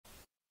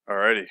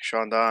Alrighty,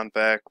 Sean Don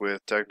back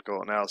with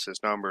technical analysis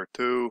number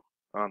 2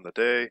 on the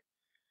day.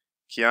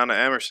 Kiana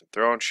Emerson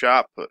throwing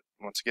shot put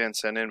once again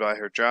sent in by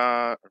her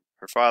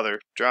father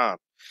John.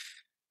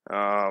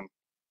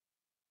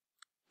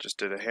 Just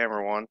did a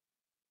hammer one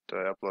that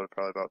I uploaded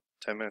probably about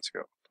 10 minutes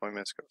ago, 20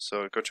 minutes ago.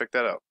 So go check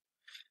that out.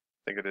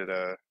 I think I did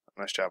a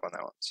nice job on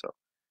that one. So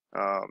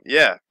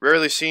yeah,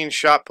 rarely seen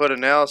shot put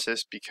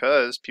analysis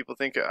because people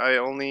think I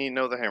only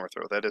know the hammer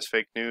throw. That is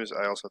fake news.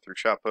 I also threw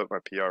shot put. My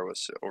PR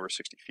was over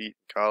 60 feet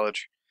in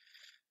college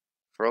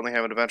for only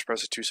having a bench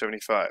press of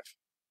 275.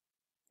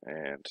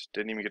 And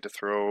didn't even get to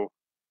throw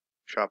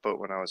shot put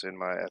when I was in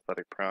my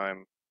athletic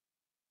prime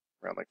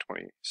around like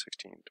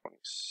 2016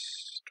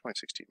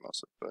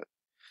 mostly. But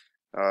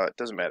it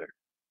doesn't matter.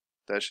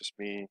 That's just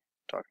me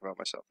talking about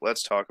myself.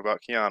 Let's talk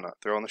about Kiana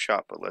throwing the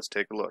shot put. Let's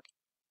take a look.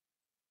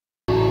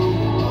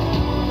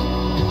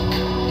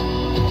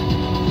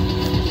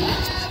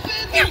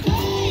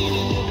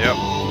 Yep.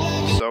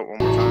 So, one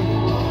more time.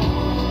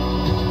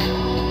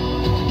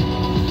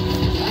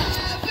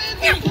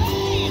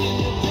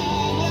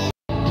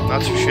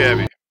 Not too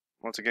shabby.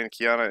 Once again,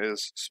 Kiana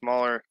is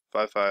smaller,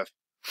 5'5".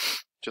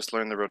 Just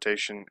learned the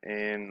rotation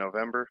in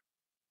November,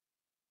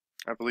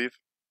 I believe.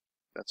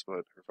 That's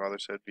what her father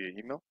said via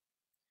email.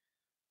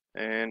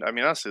 And, I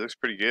mean, honestly, it looks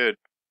pretty good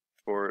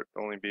for it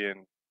only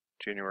being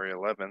January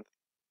 11th.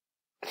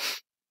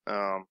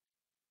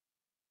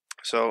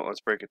 So, let's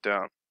break it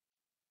down.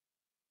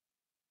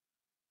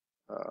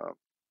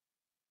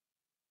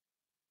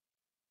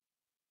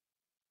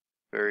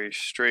 Very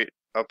straight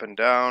up and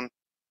down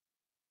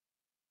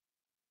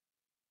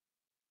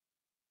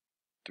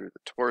through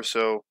the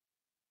torso,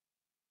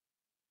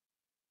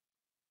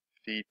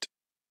 feet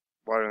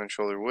wider than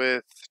shoulder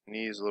width,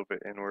 knees a little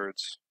bit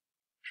inwards,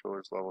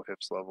 shoulders level,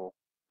 hips level.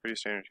 Pretty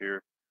standard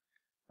here.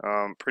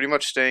 Pretty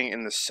much staying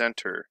in the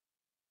center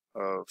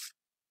of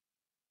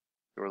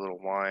your little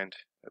wind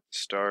at the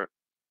start.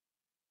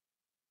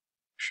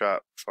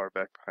 Shot far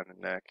back behind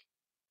the neck.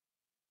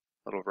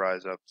 Little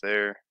rise up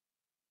there.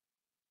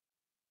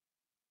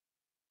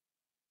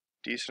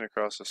 Decent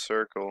across the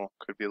circle.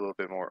 Could be a little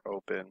bit more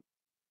open.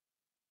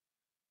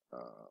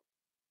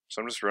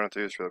 So I'm just running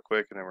through this real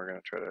quick, and then we're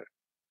going to try to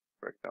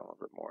break it down a little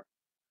bit more.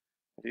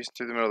 Decent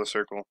through the middle of the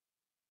circle.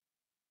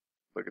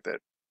 Look at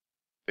that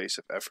base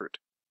of effort.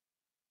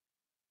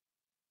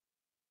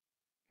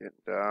 Getting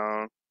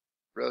down,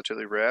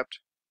 relatively wrapped.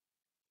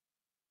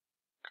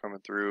 Coming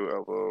through,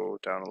 elbow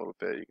down a little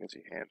bit. You can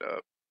see hand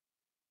up.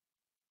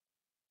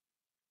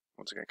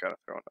 Once again, kind of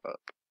thrown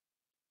up.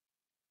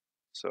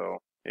 So,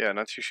 yeah,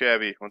 not too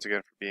shabby, once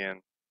again, for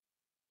being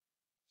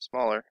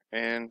smaller.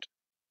 And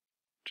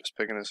just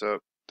picking this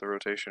up, the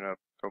rotation up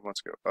a couple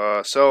months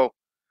ago. So,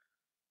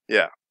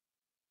 yeah.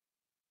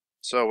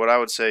 So, what I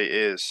would say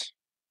is,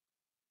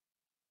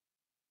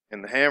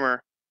 in the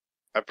hammer,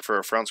 I prefer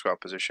a front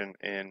squat position.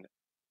 In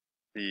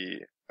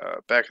the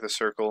back of the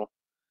circle,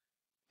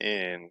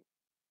 in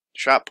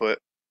shot put,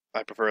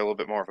 I prefer a little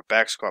bit more of a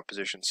back squat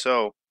position.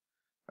 So,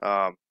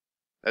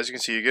 as you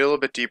can see, you get a little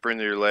bit deeper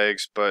into your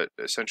legs, but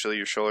essentially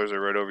your shoulders are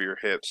right over your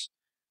hips.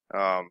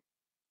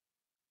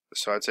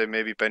 So I'd say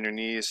maybe bend your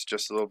knees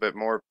just a little bit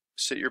more.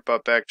 Sit your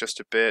butt back just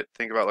a bit.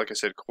 Think about, like I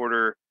said,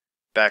 quarter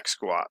back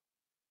squat.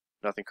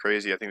 Nothing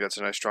crazy. I think that's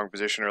a nice strong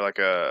position, or like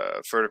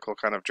a vertical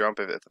kind of jump.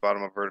 If at the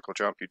bottom of a vertical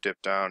jump you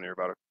dip down, you're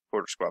about a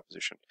quarter squat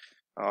position.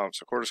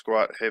 So quarter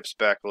squat, hips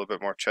back a little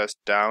bit more, chest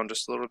down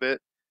just a little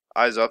bit,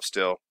 eyes up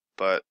still,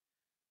 but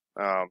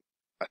I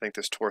think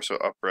this torso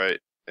upright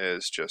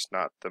is just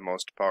not the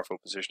most powerful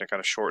position. It kind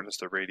of shortens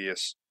the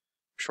radius,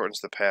 shortens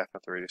the path,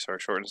 not the radius, sorry,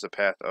 shortens the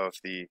path of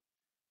the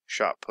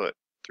shot put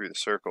through the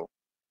circle.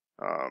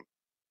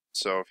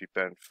 So if you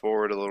bend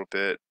forward a little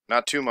bit,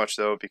 not too much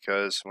though,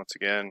 because once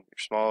again, you're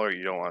smaller,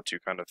 you don't want to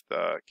kind of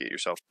get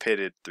yourself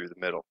pitted through the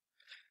middle.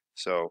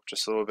 So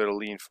just a little bit of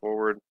lean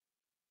forward,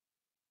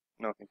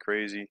 nothing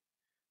crazy.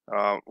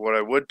 What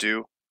I would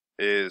do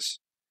is,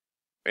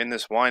 in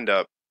this wind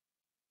up,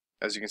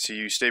 as you can see,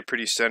 you stay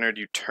pretty centered.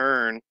 You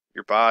turn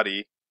your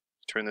body,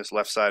 turn this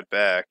left side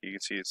back. You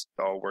can see it's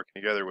all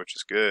working together, which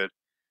is good.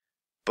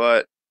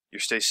 But you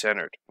stay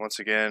centered. Once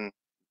again,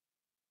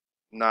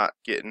 not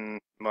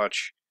getting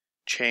much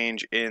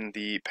change in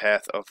the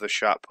path of the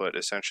shot put.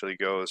 Essentially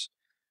goes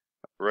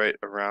right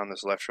around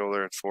this left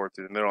shoulder and forward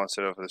through the middle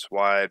instead of this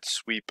wide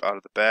sweep out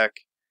of the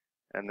back,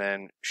 and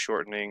then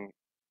shortening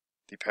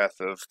the path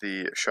of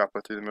the shot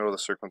put through the middle of the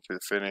circle and through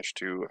the finish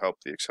to help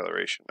the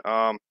acceleration.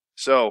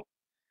 So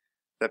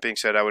that being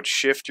said, I would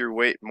shift your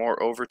weight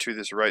more over to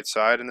this right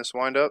side in this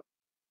wind up.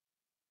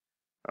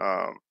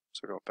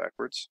 So go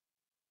backwards.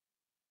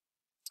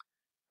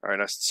 Alright,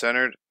 nice and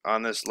centered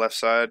on this left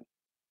side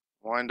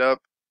wind up.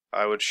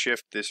 I would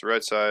shift this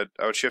right side,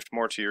 I would shift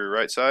more to your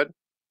right side.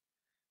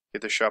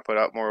 Get the shot put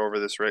out more over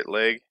this right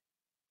leg.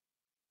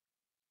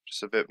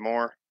 Just a bit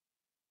more.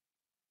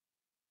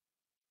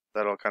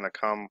 That'll kind of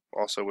come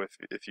also with,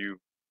 if you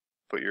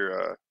put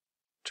your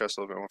chest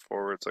a little bit more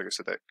forwards, like I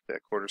said,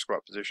 that quarter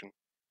squat position.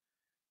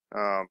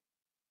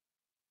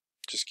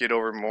 Just get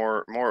over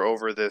more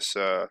over this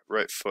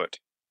right foot.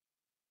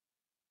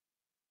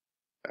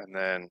 And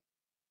then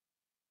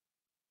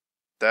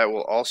that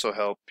will also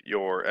help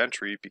your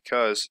entry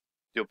because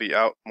you'll be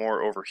out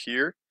more over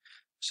here.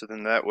 So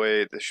then that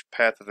way the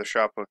path of the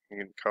shot put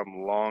can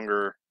come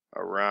longer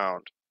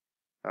around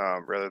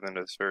rather than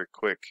this very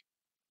quick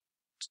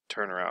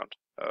turnaround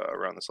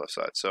around this left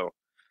side. So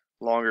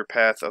longer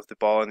path of the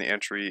ball in the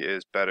entry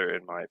is better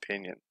in my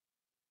opinion.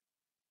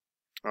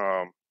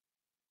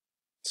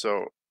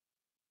 So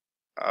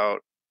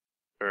out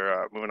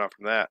or moving on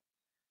from that,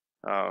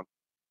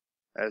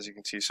 as you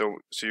can see, so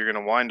you're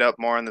going to wind up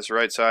more on this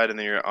right side, and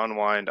then you're going to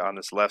unwind on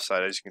this left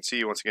side. As you can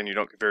see, once again, you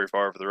don't get very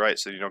far over the right,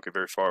 so you don't get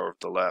very far over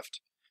the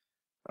left.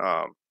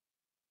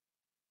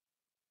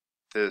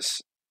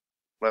 This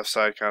left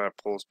side kind of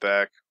pulls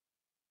back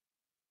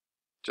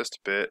just a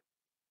bit,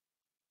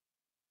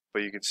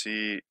 but you can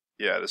see,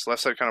 yeah, this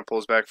left side kind of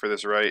pulls back for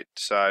this right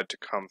side to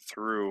come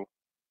through,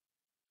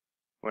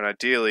 when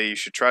ideally you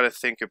should try to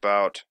think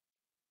about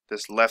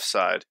this left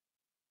side,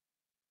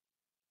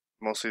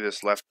 mostly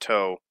this left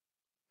toe.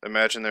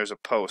 Imagine there's a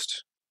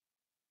post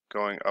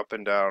going up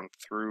and down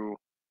through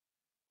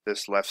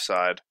this left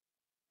side,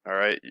 all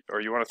right?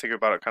 Or you want to think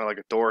about it kind of like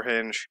a door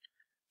hinge,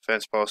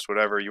 fence post,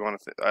 whatever. You want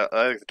to.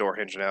 I like the door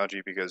hinge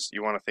analogy because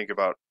you want to think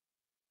about,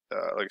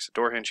 like I said,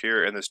 door hinge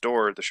here, and this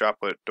door, the shot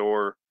put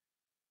door.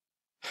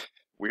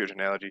 Weird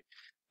analogy.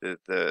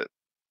 The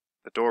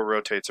door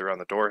rotates around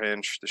the door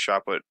hinge. The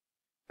shot put,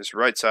 this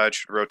right side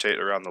should rotate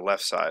around the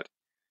left side.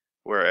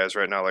 Whereas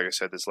right now, like I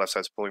said, this left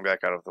side's pulling back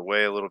out of the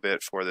way a little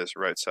bit for this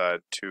right side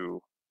to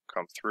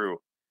come through.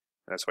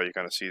 And that's why you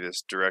kind of see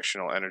this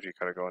directional energy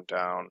kind of going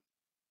down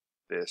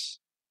this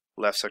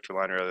left sector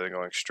line rather than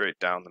going straight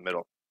down the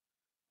middle,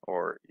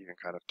 or even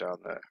kind of down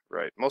the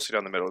right. Mostly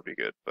down the middle would be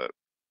good, but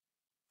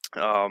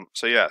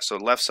so yeah, so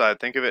left side,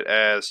 think of it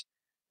as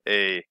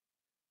a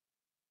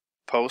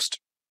post,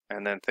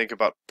 and then think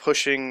about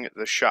pushing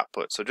the shot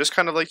put. So just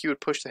kind of like you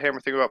would push the hammer,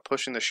 think about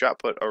pushing the shot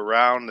put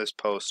around this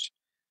post.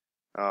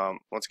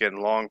 Once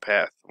again, long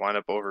path, wind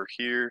up over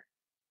here,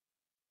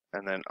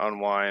 and then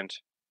unwind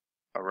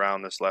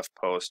around this left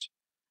post,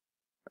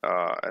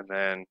 and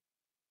then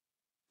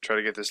try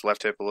to get this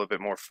left hip a little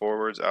bit more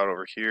forwards, out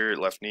over here,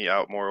 left knee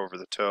out more over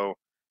the toe,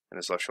 and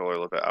this left shoulder a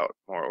little bit out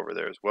more over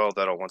there as well.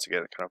 That'll once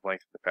again kind of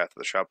lengthen the path of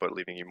the shot put,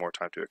 leaving you more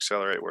time to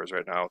accelerate, whereas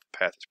right now the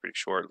path is pretty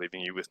short,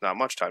 leaving you with not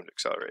much time to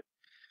accelerate.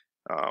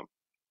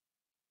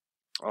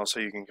 Also,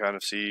 you can kind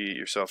of see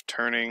yourself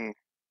turning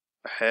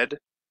ahead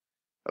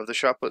of the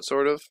shot put,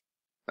 sort of.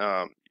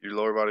 Your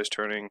lower body's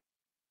turning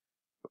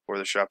before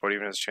the shot put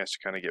even has a chance to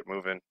kind of get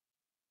moving.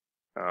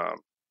 I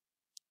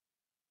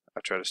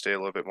try to stay a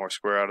little bit more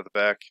square out of the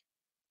back.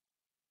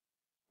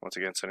 Once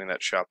again, sending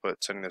that shot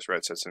put, sending this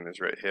right side, sending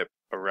this right hip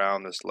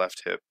around this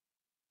left hip,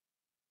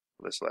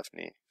 this left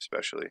knee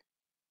especially.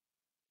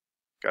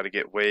 Got to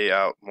get way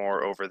out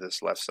more over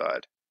this left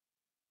side.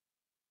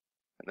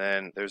 And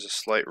then there's a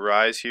slight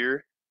rise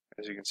here,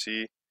 as you can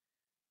see.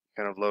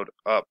 Kind of load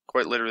up,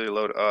 quite literally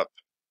load up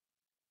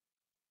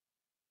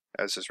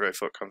as this right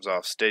foot comes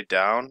off. Stay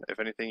down. If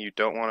anything, you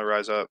don't want to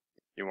rise up.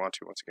 You want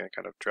to, once again,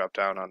 kind of drop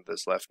down on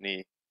this left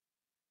knee.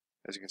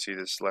 As you can see,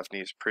 this left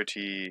knee is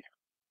pretty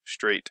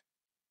straight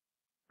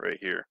right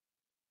here.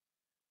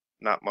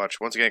 Not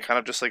much. Once again, kind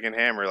of just like in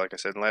hammer, like I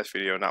said in the last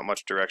video, not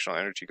much directional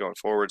energy going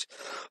forwards.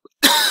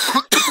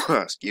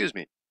 Excuse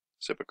me.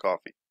 Sip of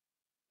coffee.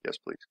 Yes,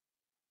 please.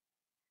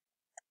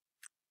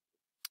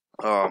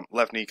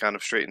 Left knee kind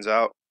of straightens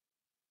out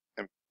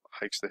and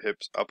hikes the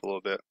hips up a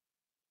little bit.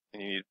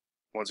 And you need,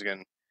 once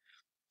again,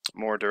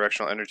 more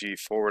directional energy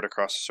forward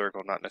across the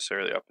circle, not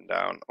necessarily up and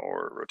down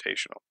or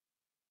rotational.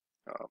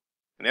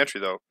 In the entry,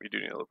 though, you do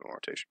need a little bit more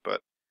rotation,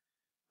 but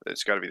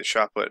it's got to be the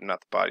shot put and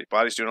not the body.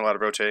 Body's doing a lot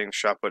of rotating, the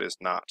shot put is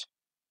not.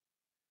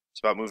 It's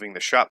about moving the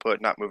shot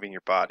put, not moving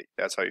your body.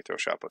 That's how you throw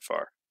shot put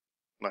far.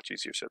 Much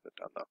easier said than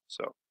done, though.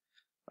 So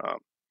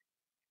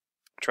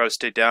try to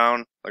stay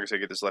down. Like I said,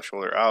 get this left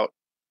shoulder out,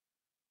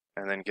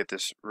 and then get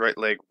this right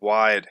leg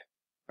wide.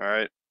 All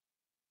right.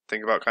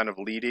 Think about kind of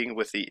leading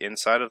with the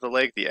inside of the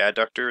leg, the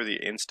adductor,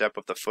 the instep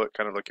of the foot,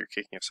 kind of like you're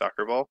kicking a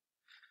soccer ball.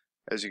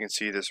 As you can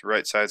see, this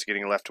right side's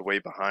getting left way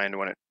behind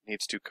when it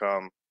needs to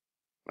come,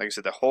 like I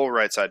said, the whole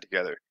right side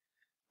together.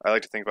 I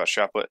like to think about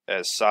shot put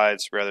as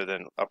sides rather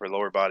than upper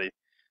lower body.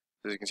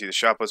 As you can see, the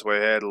shot put's way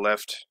ahead,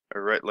 left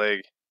or right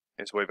leg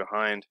is way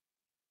behind.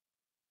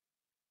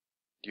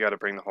 You got to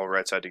bring the whole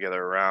right side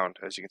together around.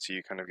 As you can see,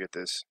 you kind of get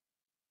this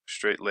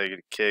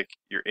straight-legged kick.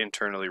 You're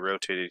internally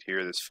rotated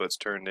here. This foot's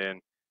turned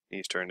in,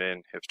 knees turned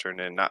in, hips turned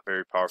in. Not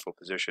very powerful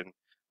position.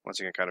 Once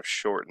again, kind of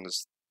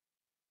shortens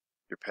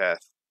your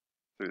path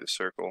through the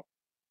circle,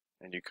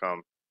 and you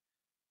come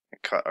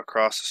and cut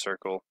across the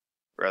circle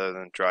rather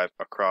than drive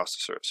across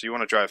the circle. So you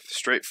want to drive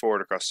straight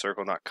forward across the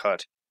circle, not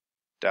cut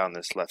down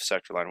this left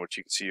sector line, which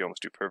you can see you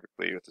almost do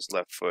perfectly with this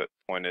left foot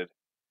pointed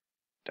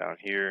down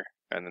here,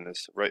 and then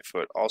this right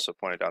foot also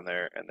pointed down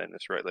there, and then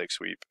this right leg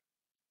sweep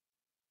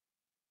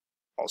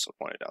also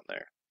pointed down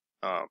there.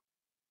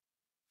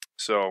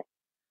 So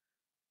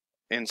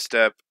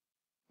instep,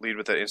 lead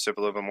with that instep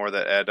a little bit more,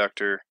 that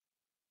adductor,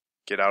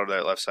 get out of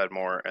that left side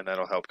more, and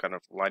that'll help kind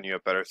of line you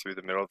up better through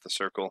the middle of the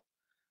circle.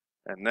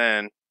 And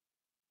then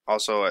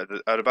also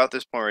at about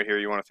this point right here,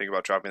 you want to think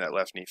about dropping that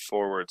left knee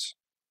forwards.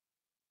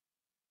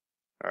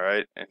 All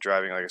right, and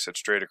driving, like I said,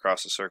 straight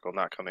across the circle,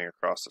 not coming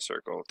across the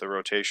circle. The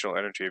rotational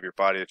energy of your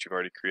body that you've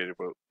already created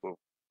will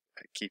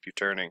keep you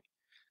turning.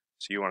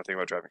 So you want to think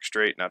about driving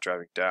straight, not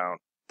driving down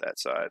that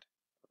side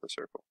of the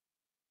circle.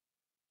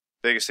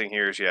 Biggest thing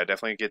here is, yeah,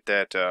 definitely get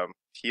that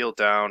heel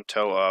down,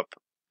 toe up,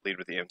 lead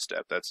with the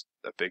instep. That's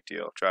a big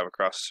deal. Drive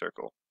across the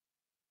circle.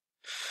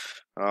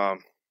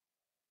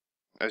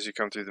 As you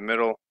come through the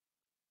middle,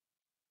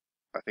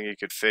 I think you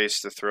could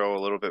face the throw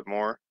a little bit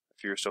more.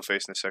 If you were still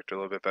facing the sector a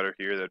little bit better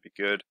here, that'd be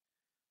good.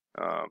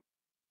 And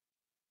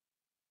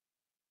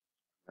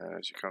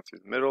as you come through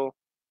the middle,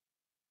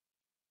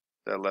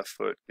 that left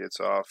foot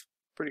gets off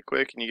pretty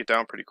quick and you get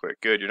down pretty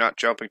quick. Good. You're not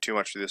jumping too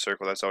much through the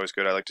circle. That's always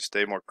good. I like to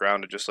stay more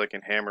grounded, just like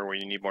in hammer where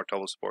you need more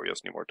double support. You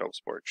also need more double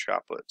support in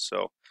shot put.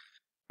 So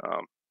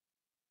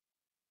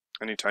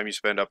anytime you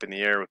spend up in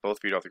the air with both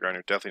feet off the ground,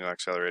 you're definitely not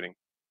accelerating.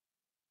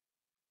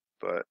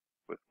 But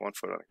with one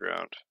foot on the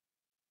ground,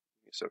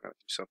 you're still going to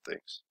do some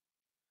things.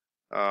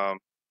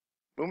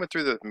 Movement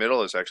through the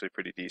middle is actually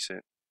pretty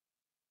decent.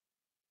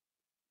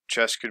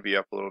 Chest could be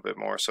up a little bit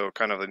more, so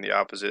kind of in the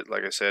opposite.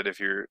 Like I said, if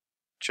your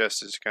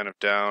chest is kind of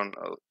down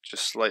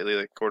just slightly,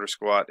 like quarter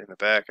squat in the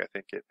back, I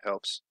think it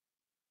helps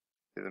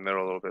through the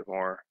middle a little bit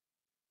more.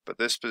 But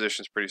this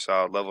position is pretty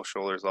solid. Level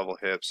shoulders, level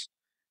hips,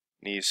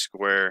 knees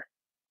square.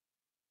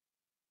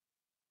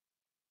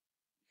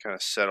 Kind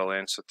of settle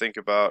in. So think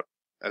about,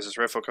 as this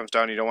right foot comes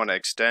down, you don't want to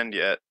extend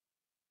yet.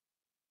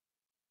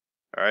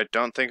 Alright,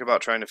 don't think about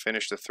trying to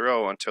finish the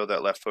throw until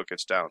that left foot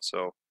gets down.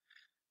 So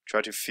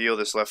try to feel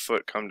this left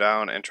foot come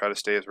down and try to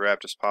stay as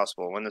wrapped as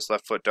possible. When this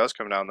left foot does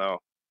come down though,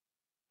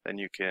 then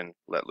you can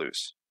let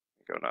loose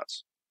and go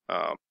nuts.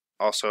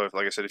 Also,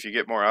 like I said, if you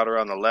get more out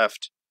around the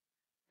left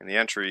in the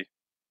entry,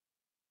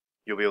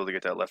 you'll be able to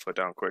get that left foot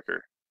down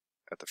quicker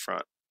at the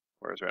front.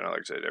 Whereas right now, like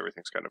I said,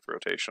 everything's kind of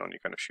rotational and you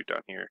kind of shoot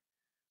down here,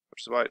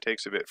 which is why it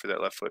takes a bit for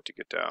that left foot to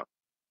get down.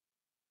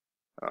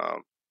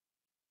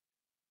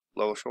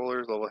 Level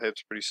shoulders, level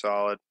hips, pretty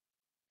solid.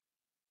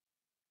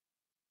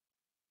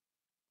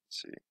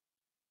 Let's see.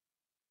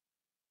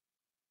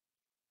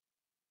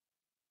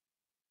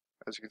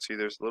 As you can see,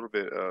 there's a little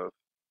bit of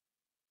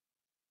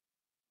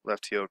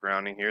left heel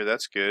grounding here.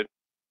 That's good.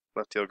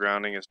 Left heel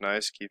grounding is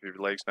nice. Keep your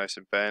legs nice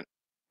and bent.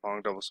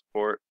 Long double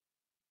support.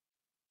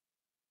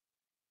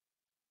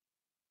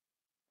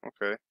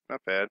 Okay,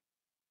 not bad.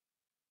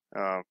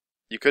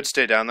 You could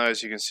stay down though.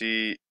 As you can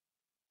see,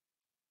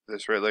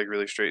 this right leg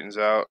really straightens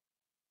out.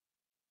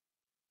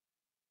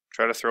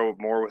 Try to throw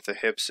more with the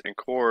hips and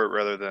core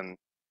rather than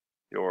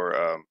your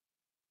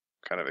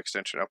kind of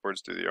extension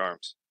upwards through the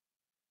arms.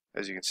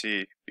 As you can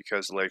see,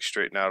 because the legs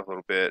straighten out a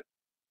little bit,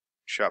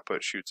 shot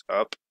put shoots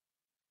up,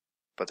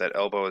 but that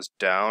elbow is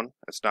down.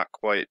 It's not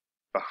quite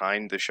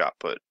behind the shot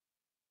put.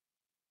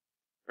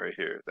 Right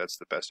here, that's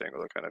the best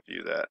angle to kind of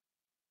view that.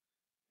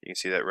 You can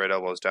see that right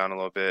elbow is down a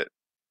little bit.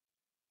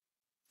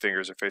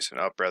 Fingers are facing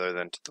up rather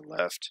than to the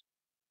left,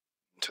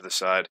 to the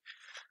side.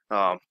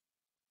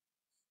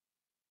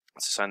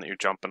 It's a sign that you're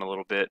jumping a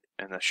little bit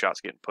and the shot's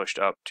getting pushed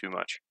up too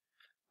much.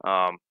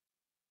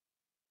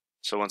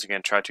 So once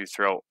again, try to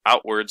throw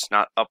outwards,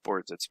 not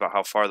upwards. It's about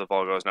how far the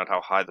ball goes, not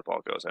how high the ball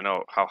goes. I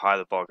know how high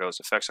the ball goes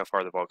affects how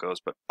far the ball goes,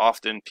 but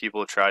often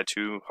people try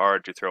too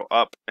hard to throw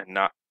up and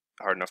not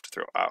hard enough to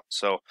throw out.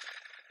 So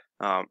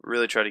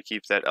really try to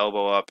keep that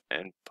elbow up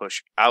and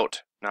push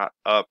out, not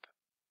up.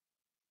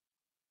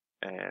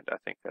 And I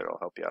think that'll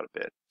help you out a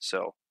bit.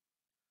 So,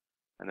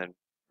 and then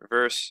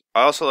reverse.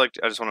 I just want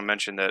to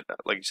mention that,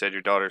 like you said,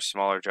 your daughter's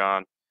smaller,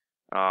 John.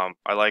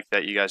 I like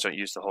that you guys don't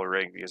use the whole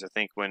ring, because I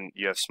think when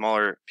you have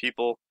smaller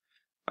people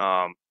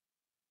and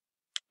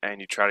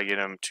you try to get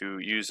them to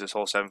use this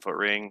whole 7-foot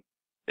ring,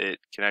 it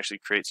can actually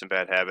create some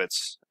bad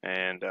habits.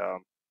 And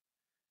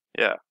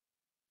yeah,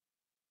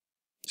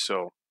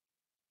 so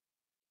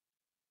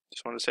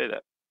just wanted to say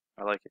that.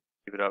 I like it.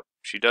 Keep it up.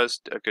 She does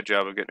a good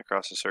job of getting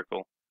across the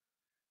circle.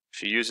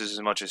 She uses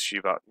as much as she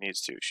about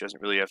needs to. She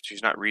doesn't really have to.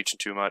 She's not reaching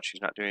too much.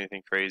 She's not doing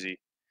anything crazy.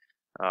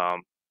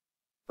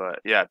 But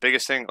yeah,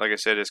 biggest thing, like I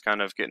said, is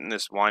kind of getting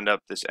this wind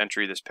up, this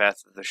entry, this path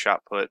of the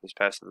shot put, this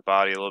path of the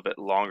body a little bit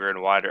longer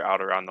and wider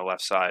out around the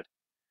left side,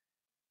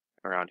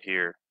 around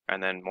here,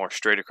 and then more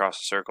straight across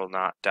the circle,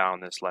 not down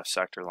this left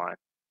sector line.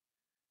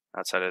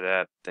 Outside of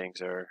that,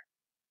 things are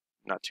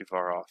not too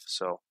far off.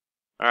 So,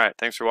 alright,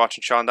 thanks for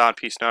watching. Sean Don,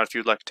 peace and out. If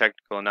you'd like a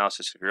technical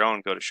analysis of your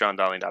own, go to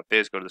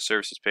SeanDonnelly.biz, go to the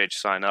services page,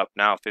 sign up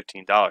now,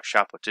 $15,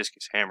 shot put,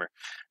 discus, hammer,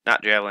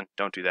 not javelin,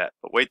 don't do that.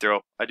 But weight throw,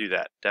 I do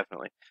that,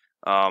 definitely.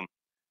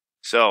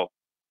 So,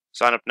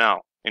 sign up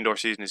now. Indoor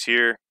season is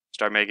here.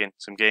 Start making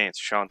some gains.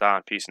 Sean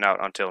Don, peace and out.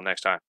 Until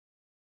next time.